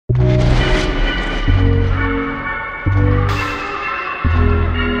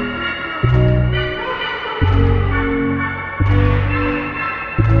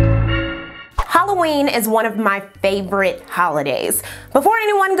Halloween is one of my favorite holidays. Before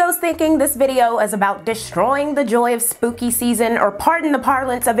anyone goes thinking this video is about destroying the joy of spooky season, or pardon the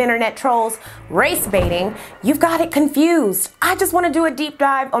parlance of internet trolls, race baiting, you've got it confused. I just want to do a deep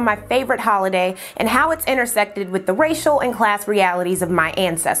dive on my favorite holiday and how it's intersected with the racial and class realities of my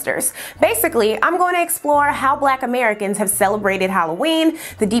ancestors. Basically, I'm going to explore how Black Americans have celebrated Halloween,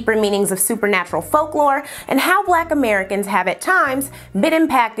 the deeper meanings of supernatural folklore, and how Black Americans have at times been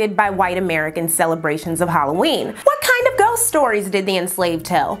impacted by white American celebrations of Halloween. What kind of ghost stories did the enslaved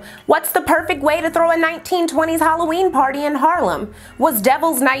tell? What's the perfect way to throw a 1920s Halloween party in Harlem? Was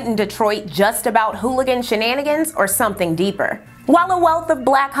Devil's Night in Detroit just about hooligan shenanigans or something deeper? While a wealth of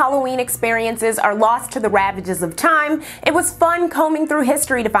Black Halloween experiences are lost to the ravages of time, it was fun combing through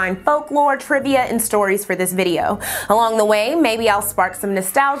history to find folklore, trivia, and stories for this video. Along the way, maybe I'll spark some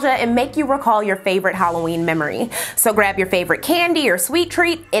nostalgia and make you recall your favorite Halloween memory. So grab your favorite candy or sweet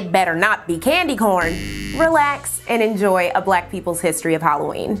treat, it better not be candy corn. Relax and enjoy a Black people's history of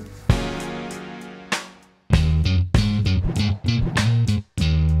Halloween.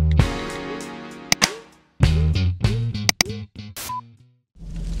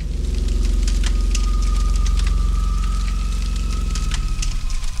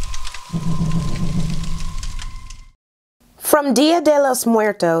 From Dia de los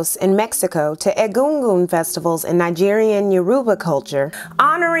Muertos in Mexico to Egungun festivals in Nigerian Yoruba culture,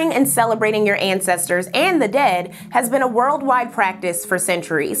 honoring and celebrating your ancestors and the dead has been a worldwide practice for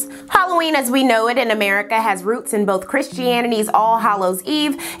centuries. Halloween as we know it in America has roots in both Christianity's All Hallows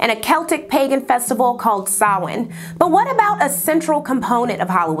Eve and a Celtic pagan festival called Samhain. But what about a central component of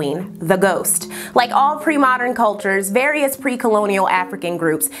Halloween, the ghost? Like all pre-modern cultures, various pre-colonial African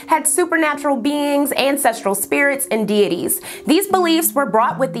groups had supernatural beings, ancestral spirits, and deities. These beliefs were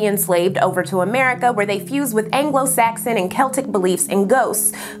brought with the enslaved over to America, where they fused with Anglo-Saxon and Celtic beliefs in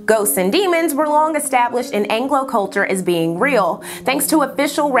ghosts. Ghosts and demons were long established in Anglo culture as being real, thanks to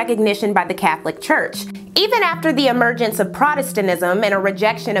official recognition by the Catholic Church. Even after the emergence of Protestantism and a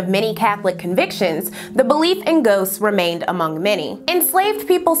rejection of many Catholic convictions, the belief in ghosts remained among many. Enslaved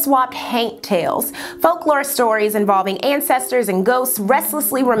people swapped haint tales, folklore stories involving ancestors and ghosts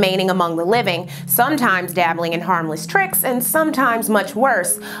restlessly remaining among the living, sometimes dabbling in harmless tricks and sometimes much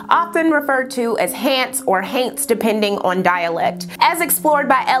worse, often referred to as haints or haints depending on dialect. As explored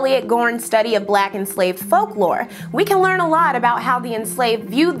by Elliot Gorn's study of Black enslaved folklore, we can learn a lot about how the enslaved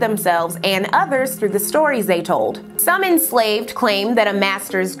viewed themselves and others through the stories they told. Some enslaved claimed that a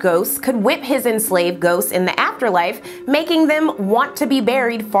master's ghost could whip his enslaved ghosts in the afterlife, making them want to be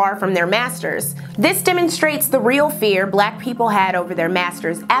buried far from their masters. This demonstrates the real fear Black people had over their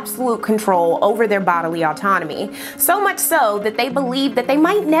masters' absolute control over their bodily autonomy, so much so that they believed that they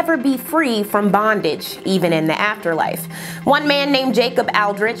might never be free from bondage, even in the afterlife. One man named Jacob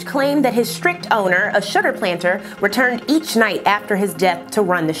Aldrich claimed that his strict owner, a sugar planter, returned each night after his death to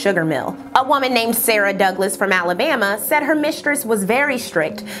run the sugar mill. A woman named Sarah Douglas from Alabama said her mistress was very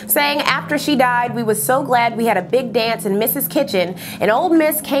strict, saying after she died, "We was so glad we had a big dance in Mrs. Kitchen, and old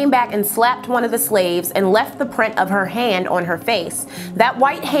Miss came back and slapped one of the slaves and left the print of her hand on her face. That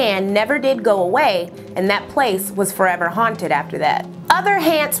white hand never did go away, and that place was forever haunted after that." Other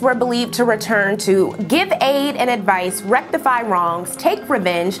haints were believed to return to give aid and advice, rectify wrongs, take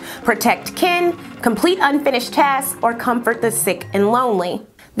revenge, protect kin, complete unfinished tasks, or comfort the sick and lonely.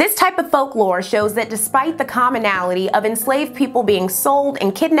 This type of folklore shows that despite the commonality of enslaved people being sold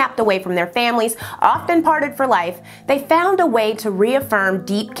and kidnapped away from their families, often parted for life, they found a way to reaffirm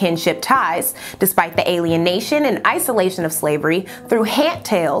deep kinship ties. Despite the alienation and isolation of slavery, through haint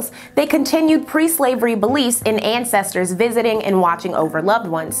tales, they continued pre-slavery beliefs in ancestors visiting and watching over loved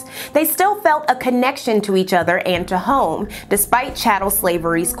ones. They still felt a connection to each other and to home, despite chattel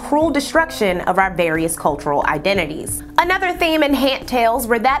slavery's cruel destruction of our various cultural identities. Another theme in haint tales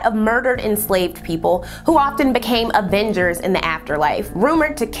were that of murdered enslaved people, who often became avengers in the afterlife,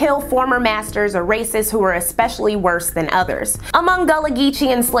 rumored to kill former masters or races who were especially worse than others. Among gullah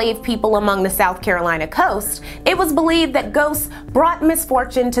geechee enslaved people along the South Carolina coast, it was believed that ghosts brought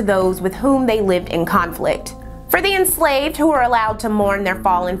misfortune to those with whom they lived in conflict. For the enslaved who were allowed to mourn their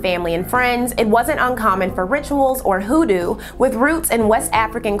fallen family and friends, it wasn't uncommon for rituals or hoodoo with roots in West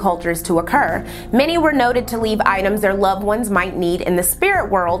African cultures to occur. Many were noted to leave items their loved ones might need in the spirit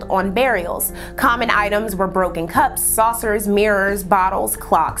world on burials. Common items were broken cups, saucers, mirrors, bottles,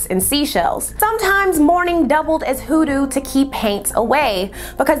 clocks, and seashells. Sometimes mourning doubled as hoodoo to keep haints away,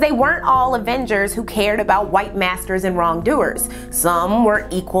 because they weren't all avengers who cared about white masters and wrongdoers. Some were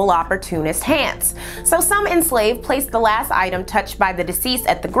equal opportunist haints. So some enslaved slave placed the last item touched by the deceased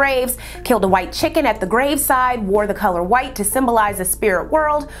at the graves, killed a white chicken at the graveside, wore the color white to symbolize the spirit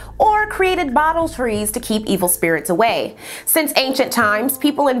world, or created bottle trees to keep evil spirits away. Since ancient times,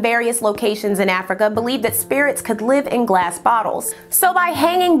 people in various locations in Africa believed that spirits could live in glass bottles. So by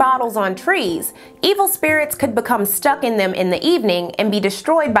hanging bottles on trees, evil spirits could become stuck in them in the evening and be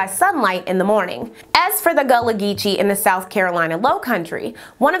destroyed by sunlight in the morning. As for the gullah geechee in the South Carolina Low Country,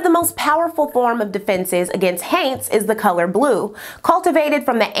 one of the most powerful form of defenses against haints is the color blue, cultivated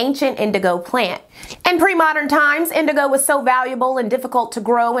from the ancient indigo plant. In pre-modern times, indigo was so valuable and difficult to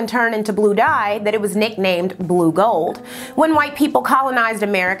grow and turn into blue dye that it was nicknamed blue gold. When white people colonized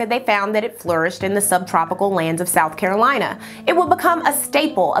America, they found that it flourished in the subtropical lands of South Carolina. It would become a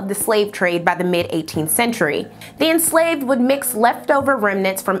staple of the slave trade by the mid-18th century. The enslaved would mix leftover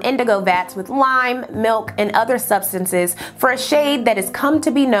remnants from indigo vats with lime, milk, and other substances for a shade that has come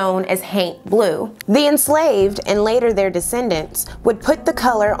to be known as haint blue. The enslaved, and later their descendants, would put the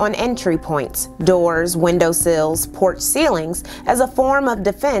color on entry points, doors, windowsills, porch ceilings, as a form of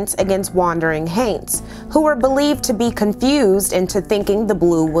defense against wandering haints, who were believed to be confused into thinking the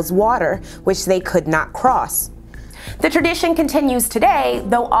blue was water, which they could not cross. The tradition continues today,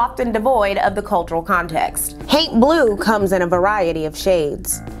 though often devoid of the cultural context. Haint blue comes in a variety of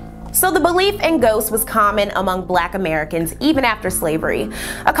shades. So the belief in ghosts was common among Black Americans even after slavery.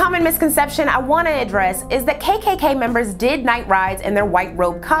 A common misconception I want to address is that KKK members did night rides in their white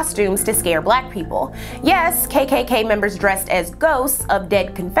robe costumes to scare Black people. Yes, KKK members dressed as ghosts of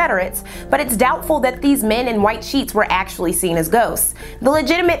dead Confederates, but it's doubtful that these men in white sheets were actually seen as ghosts. The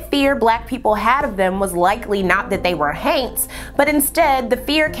legitimate fear Black people had of them was likely not that they were haints, but instead the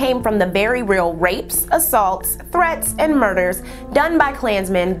fear came from the very real rapes, assaults, threats, and murders done by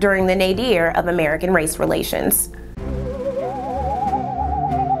Klansmen during the nadir of American race relations.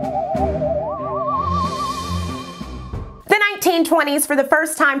 The 1920s, for the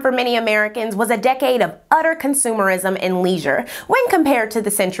first time for many Americans, was a decade of utter consumerism and leisure when compared to the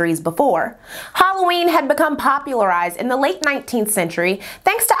centuries before. Halloween had become popularized in the late 19th century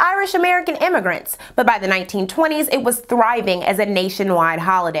thanks to Irish American immigrants, but by the 1920s it was thriving as a nationwide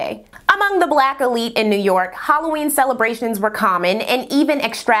holiday. Among the Black elite in New York, Halloween celebrations were common and even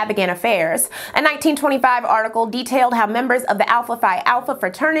extravagant affairs. A 1925 article detailed how members of the Alpha Phi Alpha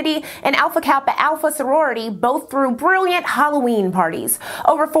fraternity and Alpha Kappa Alpha sorority both threw brilliant Halloween parties.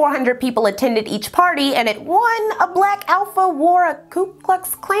 Over 400 people attended each party, and at one, a Black Alpha wore a Ku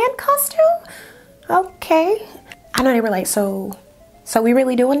Klux Klan costume? Okay. I know they were like, so we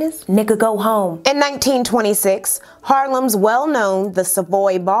really doing this? Nigga, go home. In 1926, Harlem's well-known The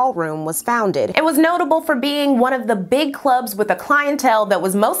Savoy Ballroom was founded. It was notable for being one of the big clubs with a clientele that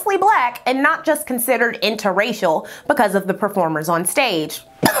was mostly Black and not just considered interracial because of the performers on stage.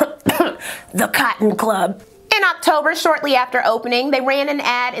 The Cotton Club. In October, shortly after opening, they ran an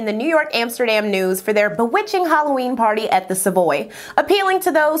ad in the New York Amsterdam News for their bewitching Halloween party at the Savoy, appealing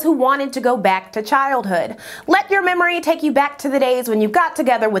to those who wanted to go back to childhood. Let your memory take you back to the days when you got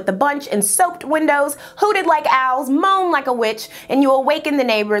together with the bunch in soaked windows, hooted like owls, moaned like a witch, and you awakened the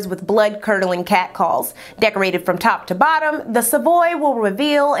neighbors with blood-curdling catcalls. Decorated from top to bottom, the Savoy will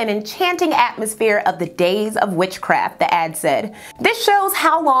reveal an enchanting atmosphere of the days of witchcraft, the ad said. This shows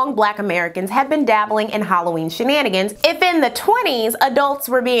how long Black Americans had been dabbling in Halloween shenanigans, if in the 20s adults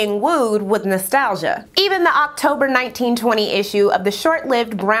were being wooed with nostalgia. Even the October 1920 issue of the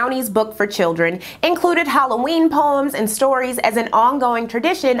short-lived Brownie's Book for Children included Halloween poems and stories as an ongoing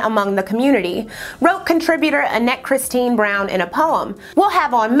tradition among the community. Wrote contributor Annette Christine Brown in a poem, "We'll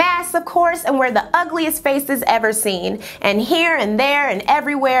have on masks, of course, and wear the ugliest faces ever seen, and here and there and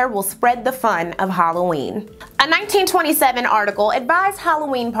everywhere we'll spread the fun of Halloween." A 1927 article advised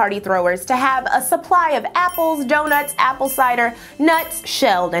Halloween party throwers to have a supply of apples, donuts, apple cider, nuts,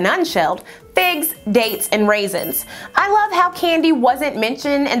 shelled and unshelled, figs, dates, and raisins. I love how candy wasn't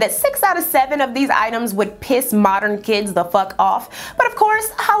mentioned and that 6 out of 7 of these items would piss modern kids the fuck off. But of course,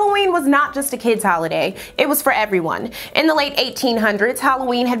 Halloween was not just a kid's holiday, it was for everyone. In the late 1800s,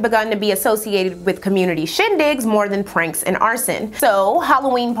 Halloween had begun to be associated with community shindigs more than pranks and arson. So,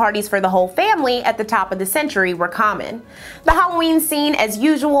 Halloween parties for the whole family at the top of the century were common. The Halloween scene, as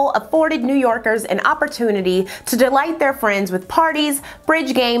usual, afforded New Yorkers an opportunity to delight their friends with parties,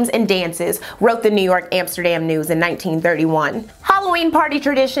 bridge games, and dances, wrote the New York Amsterdam News in 1931. Halloween party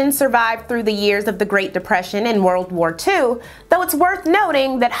traditions survived through the years of the Great Depression and World War II, though it's worth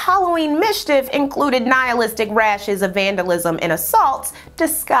noting that Halloween mischief included nihilistic rashes of vandalism and assaults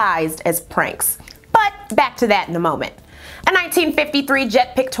disguised as pranks. But back to that in a moment. A 1953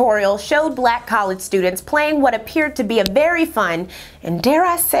 Jet pictorial showed Black college students playing what appeared to be a very fun, and dare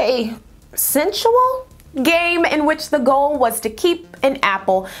I say, sensual game in which the goal was to keep an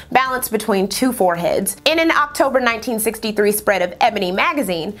apple balanced between two foreheads. In an October 1963 spread of Ebony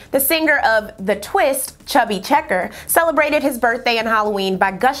magazine, the singer of The Twist, Chubby celebrated his birthday and Halloween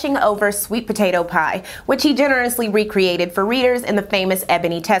by gushing over sweet potato pie, which he generously recreated for readers in the famous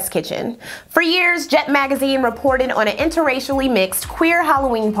Ebony test kitchen. For years, Jet magazine reported on an interracially mixed queer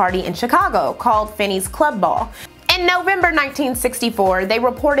Halloween party in Chicago called Finney's Club Ball. In November 1964, they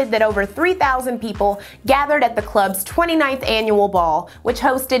reported that over 3,000 people gathered at the club's 29th annual ball, which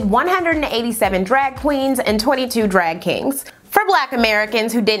hosted 187 drag queens and 22 drag kings. For Black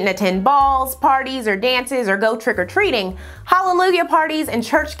Americans who didn't attend balls, parties, or dances or go trick-or-treating, hallelujah parties and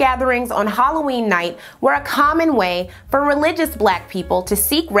church gatherings on Halloween night were a common way for religious Black people to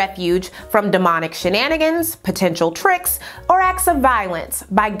seek refuge from demonic shenanigans, potential tricks, or acts of violence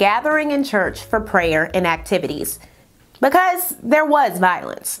by gathering in church for prayer and activities. Because there was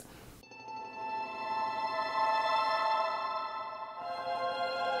violence.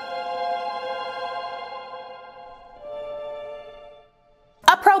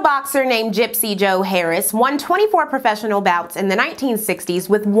 A pro boxer named Gypsy Joe Harris won 24 professional bouts in the 1960s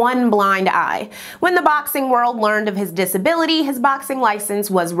with one blind eye. When the boxing world learned of his disability, his boxing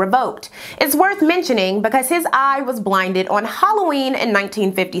license was revoked. It's worth mentioning because his eye was blinded on Halloween in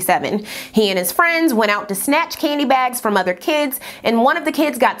 1957. He and his friends went out to snatch candy bags from other kids, and one of the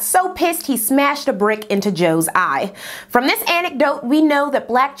kids got so pissed he smashed a brick into Joe's eye. From this anecdote, we know that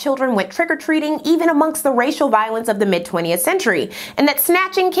Black children went trick-or-treating even amongst the racial violence of the mid-20th century, and that snatching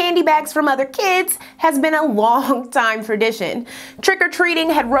candy bags from other kids has been a long-time tradition. Trick-or-treating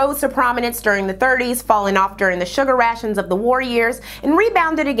had rose to prominence during the 30s, fallen off during the sugar rations of the war years, and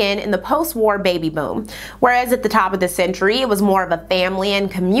rebounded again in the post-war baby boom. Whereas at the top of the century, it was more of a family and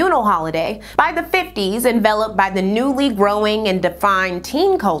communal holiday. By the 50s, enveloped by the newly growing and defined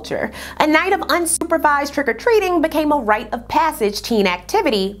teen culture, a night of unsupervised trick-or-treating became a rite of passage teen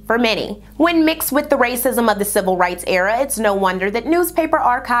activity for many. When mixed with the racism of the civil rights era, it's no wonder that newspaper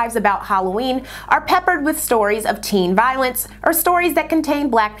archives about Halloween are peppered with stories of teen violence or stories that contain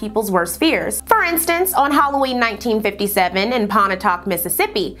Black people's worst fears. For instance, on Halloween 1957 in Pontotoc,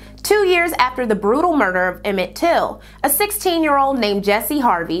 Mississippi, 2 years after the brutal murder of Emmett Till, a 16-year-old named Jesse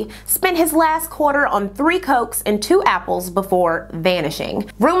Harvey spent his last quarter on 3 Cokes and 2 apples before vanishing.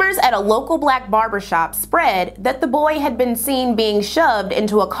 Rumors at a local Black barbershop spread that the boy had been seen being shoved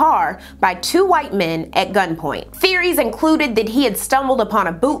into a car by 2 white men at gunpoint. Theories included that he had stumbled upon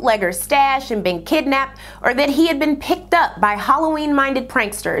a bootlegger's stash and been kidnapped, or that he had been picked up by Halloween-minded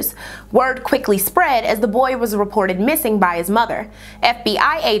pranksters. Word quickly spread as the boy was reported missing by his mother.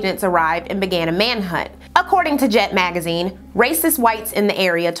 FBI agents arrived and began a manhunt. According to Jet magazine, racist whites in the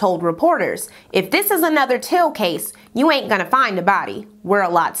area told reporters, "If this is another Till case, you ain't gonna find a body. We're a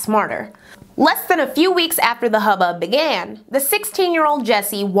lot smarter." Less than a few weeks after the hubbub began, the 16-year-old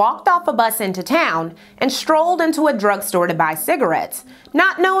Jesse walked off a bus into town and strolled into a drugstore to buy cigarettes,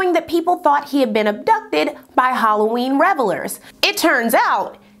 not knowing that people thought he had been abducted by Halloween revelers. It turns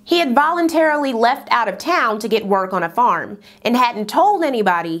out he had voluntarily left out of town to get work on a farm and hadn't told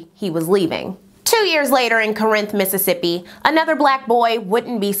anybody he was leaving. 2 years later in Corinth, Mississippi, another Black boy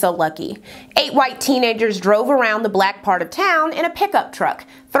wouldn't be so lucky. 8 white teenagers drove around the Black part of town in a pickup truck,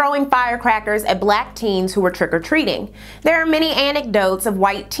 throwing firecrackers at Black teens who were trick-or-treating. There are many anecdotes of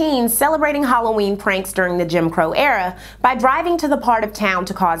white teens celebrating Halloween pranks during the Jim Crow era by driving to the part of town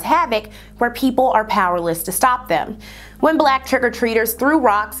to cause havoc where people are powerless to stop them. When Black trick-or-treaters threw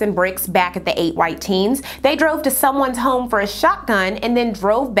rocks and bricks back at the 8 white teens, they drove to someone's home for a shotgun and then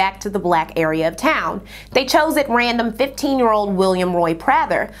drove back to the Black area of town. They chose at random 15-year-old William Roy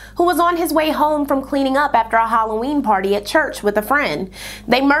Prather, who was on his way home from cleaning up after a Halloween party at church with a friend.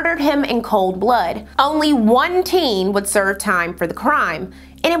 They murdered him in cold blood. Only 1 teen would serve time for the crime,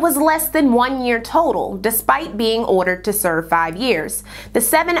 and it was less than 1 year total, despite being ordered to serve 5 years. The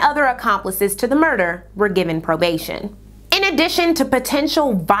 7 other accomplices to the murder were given probation. In addition to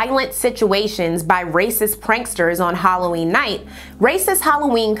potential violent situations by racist pranksters on Halloween night, racist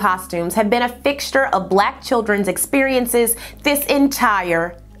Halloween costumes have been a fixture of Black children's experiences this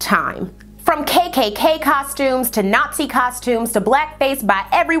entire time. From KKK costumes to Nazi costumes to blackface by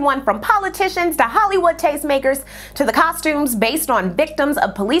everyone from politicians to Hollywood tastemakers to the costumes based on victims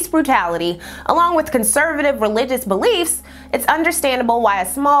of police brutality, along with conservative religious beliefs, it's understandable why a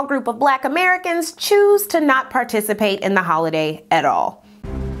small group of Black Americans choose to not participate in the holiday at all.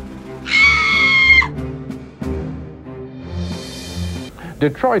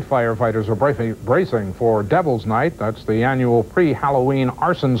 Detroit firefighters are bracing for Devil's Night. That's the annual pre-Halloween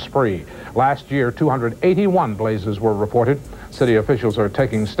arson spree. Last year, 281 blazes were reported. City officials are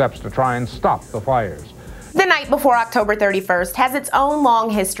taking steps to try and stop the fires. The night before October 31st has its own long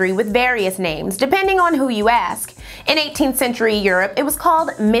history with various names, depending on who you ask. In 18th century Europe, it was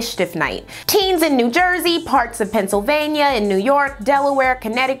called Mischief Night. Teens in New Jersey, parts of Pennsylvania, in New York, Delaware,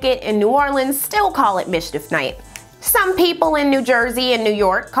 Connecticut, and New Orleans still call it Mischief Night. Some people in New Jersey and New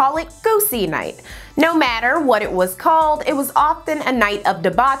York call it Goosey Night. No matter what it was called, it was often a night of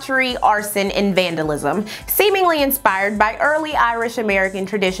debauchery, arson, and vandalism, seemingly inspired by early Irish-American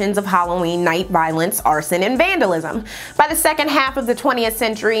traditions of Halloween night violence, arson, and vandalism. By the second half of the 20th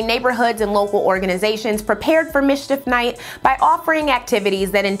century, neighborhoods and local organizations prepared for Mischief Night by offering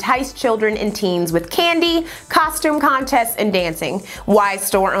activities that enticed children and teens with candy, costume contests, and dancing. Wise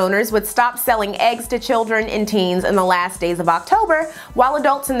store owners would stop selling eggs to children and teens in the last days of October, while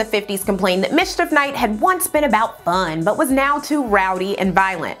adults in the 50s complained that Mischief Night had once been about fun, but was now too rowdy and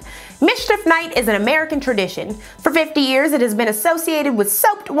violent. Mischief Night is an American tradition. For 50 years, it has been associated with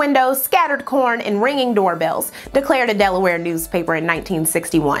soaked windows, scattered corn, and ringing doorbells, declared a Delaware newspaper in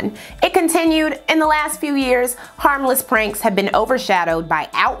 1961. It continued. In the last few years, harmless pranks have been overshadowed by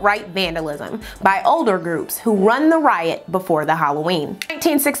outright vandalism by older groups who run the riot before the Halloween.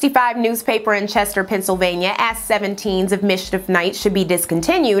 1965 newspaper in Chester, Pennsylvania asked 7 teens if Mischief Night should be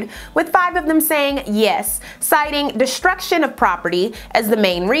discontinued, with 5 of them saying yes, citing destruction of property as the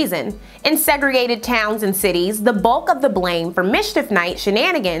main reason. In segregated towns and cities, the bulk of the blame for Mischief Night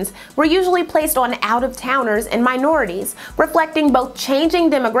shenanigans were usually placed on out-of-towners and minorities, reflecting both changing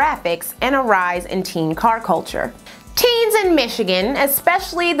demographics and a rise in teen car culture. Teens in Michigan,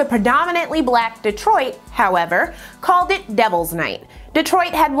 especially the predominantly black Detroit, however, called it Devil's Night.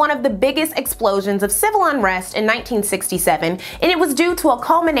 Detroit had one of the biggest explosions of civil unrest in 1967, and it was due to a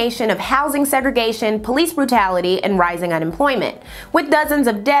culmination of housing segregation, police brutality, and rising unemployment. With dozens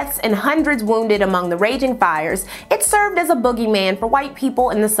of deaths and hundreds wounded among the raging fires, it served as a boogeyman for white people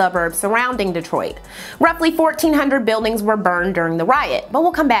in the suburbs surrounding Detroit. Roughly 1,400 buildings were burned during the riot, but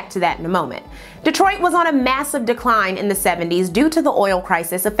we'll come back to that in a moment. Detroit was on a massive decline in the 70s due to the oil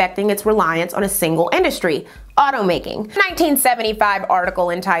crisis affecting its reliance on a single industry, automaking. A 1975 article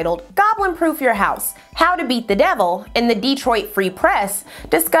entitled "Goblin Proof Your House: How to Beat the Devil" in the Detroit Free Press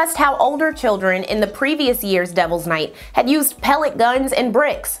discussed how older children in the previous year's Devil's Night had used pellet guns and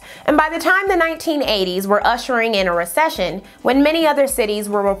bricks. And by the time the 1980s were ushering in a recession, when many other cities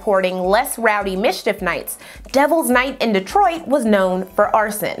were reporting less rowdy mischief nights, Devil's Night in Detroit was known for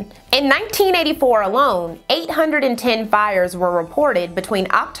arson. In 1984 alone, 810 fires were reported between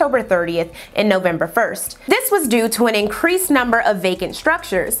October 30th and November 1st. This was due to an increased number of vacant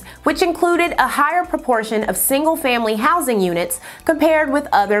structures, which included a higher proportion of single-family housing units compared with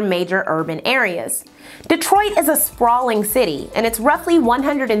other major urban areas. Detroit is a sprawling city, and its roughly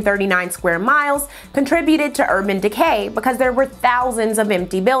 139 square miles contributed to urban decay because there were thousands of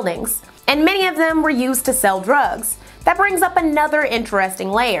empty buildings, and many of them were used to sell drugs. That brings up another interesting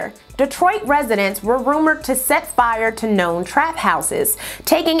layer. Detroit residents were rumored to set fire to known trap houses,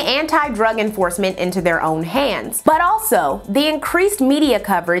 taking anti-drug enforcement into their own hands. But also, the increased media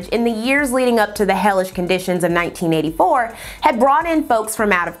coverage in the years leading up to the hellish conditions of 1984 had brought in folks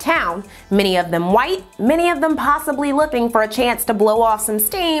from out of town, many of them white, many of them possibly looking for a chance to blow off some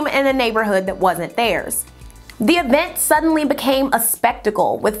steam in a neighborhood that wasn't theirs. The event suddenly became a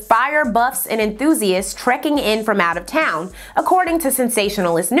spectacle, with fire buffs and enthusiasts trekking in from out of town, according to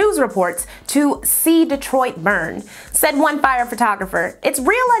sensationalist news reports, to see Detroit burn. Said one fire photographer, "It's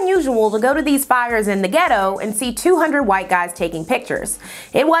real unusual to go to these fires in the ghetto and see 200 white guys taking pictures."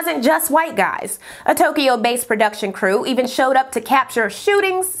 It wasn't just white guys. A Tokyo-based production crew even showed up to capture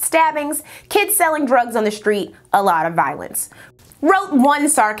shootings, stabbings, kids selling drugs on the street, a lot of violence. Wrote one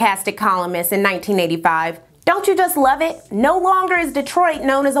sarcastic columnist in 1985, "Don't you just love it? No longer is Detroit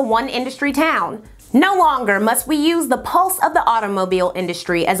known as a one-industry town. No longer must we use the pulse of the automobile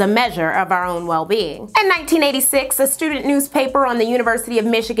industry as a measure of our own well-being." In 1986, a student newspaper on the University of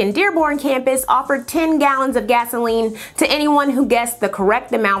Michigan Dearborn campus offered 10 gallons of gasoline to anyone who guessed the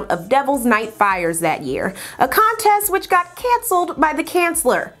correct amount of Devil's Night fires that year, a contest which got canceled by the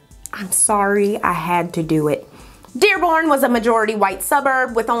chancellor. I'm sorry, I had to do it. Dearborn was a majority white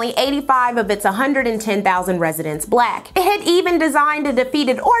suburb with only 85 of its 110,000 residents black. It had even designed a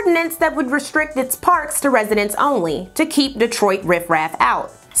defeated ordinance that would restrict its parks to residents only, to keep Detroit riffraff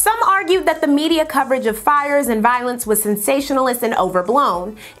out. Some argued that the media coverage of fires and violence was sensationalist and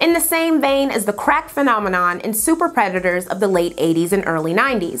overblown, in the same vein as the crack phenomenon and super predators of the late 80s and early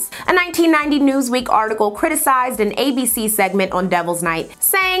 90s. A 1990 Newsweek article criticized an ABC segment on Devil's Night,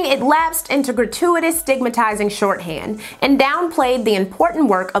 saying it lapsed into gratuitous stigmatizing shorthand and downplayed the important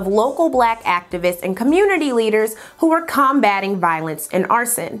work of local black activists and community leaders who were combating violence and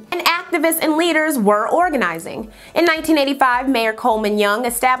arson. An activists and leaders were organizing. In 1985, Mayor Coleman Young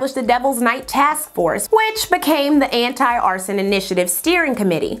established the Devil's Night Task Force, which became the Anti-Arson Initiative Steering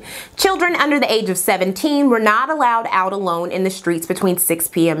Committee. Children under the age of 17 were not allowed out alone in the streets between 6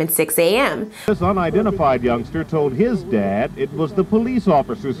 p.m. and 6 a.m. This unidentified youngster told his dad it was the police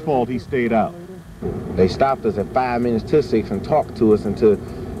officer's fault he stayed out. They stopped us at 5 minutes to 6 and talked to us until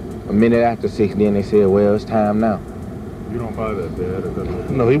a minute after 6. Then they said, well, it's time now. You don't buy that,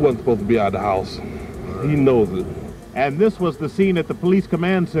 Dad? No, he wasn't supposed to be out of the house. He knows it. And this was the scene at the police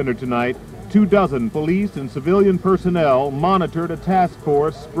command center tonight. 24 police and civilian personnel monitored a task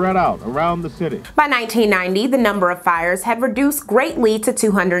force spread out around the city. By 1990, the number of fires had reduced greatly to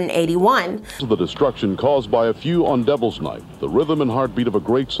 281. The destruction caused by a few on Devil's Night. The rhythm and heartbeat of a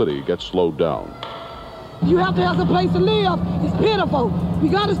great city gets slowed down. You have to have a place to live. It's pitiful. We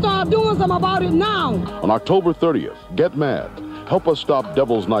got to start doing something about it now. On October 30th, get mad. Help us stop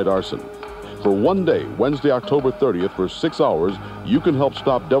Devil's Night arson. For one day, Wednesday, October 30th, for 6 hours, you can help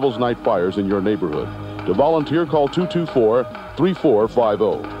stop Devil's Night fires in your neighborhood. To volunteer, call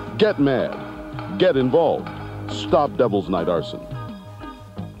 224-3450. Get mad. Get involved. Stop Devil's Night arson.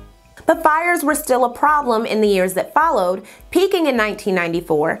 The fires were still a problem in the years that followed, peaking in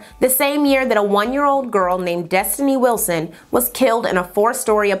 1994, the same year that a 1-year-old girl named Destiny Wilson was killed in a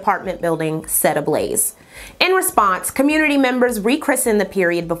 4-story apartment building set ablaze. In response, community members rechristened the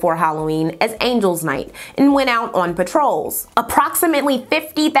period before Halloween as Angels Night and went out on patrols. Approximately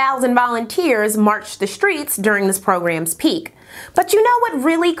 50,000 volunteers marched the streets during this program's peak. But you know what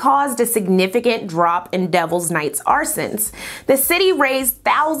really caused a significant drop in Devil's Night's arsons? The city razed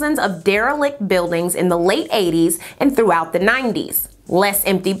thousands of derelict buildings in the late 80s and throughout the 90s. Less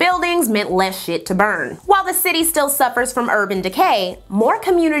empty buildings meant less shit to burn. While the city still suffers from urban decay, more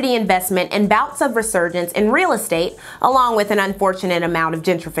community investment and bouts of resurgence in real estate, along with an unfortunate amount of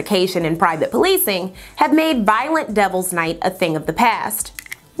gentrification and private policing, have made violent Devil's Night a thing of the past.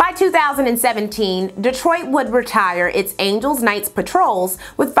 By 2017, Detroit would retire its Angels Nights patrols,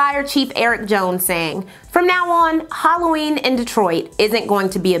 with Fire Chief Eric Jones saying, "From now on, Halloween in Detroit isn't going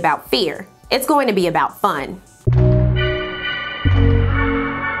to be about fear. It's going to be about fun."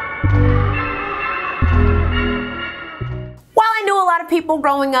 A lot of people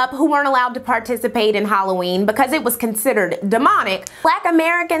growing up who weren't allowed to participate in Halloween because it was considered demonic, Black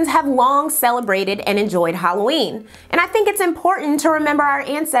Americans have long celebrated and enjoyed Halloween. And I think it's important to remember our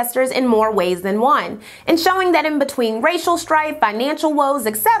ancestors in more ways than one, and showing that in between racial strife, financial woes,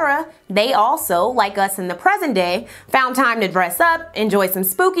 etc., they also, like us in the present day, found time to dress up, enjoy some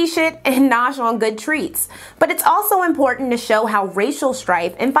spooky shit, and nosh on good treats. But it's also important to show how racial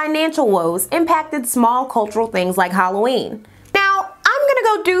strife and financial woes impacted small cultural things like Halloween. Now, I'm gonna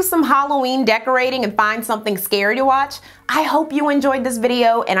go do some Halloween decorating and find something scary to watch. I hope you enjoyed this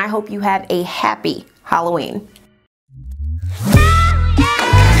video, and I hope you have a happy Halloween.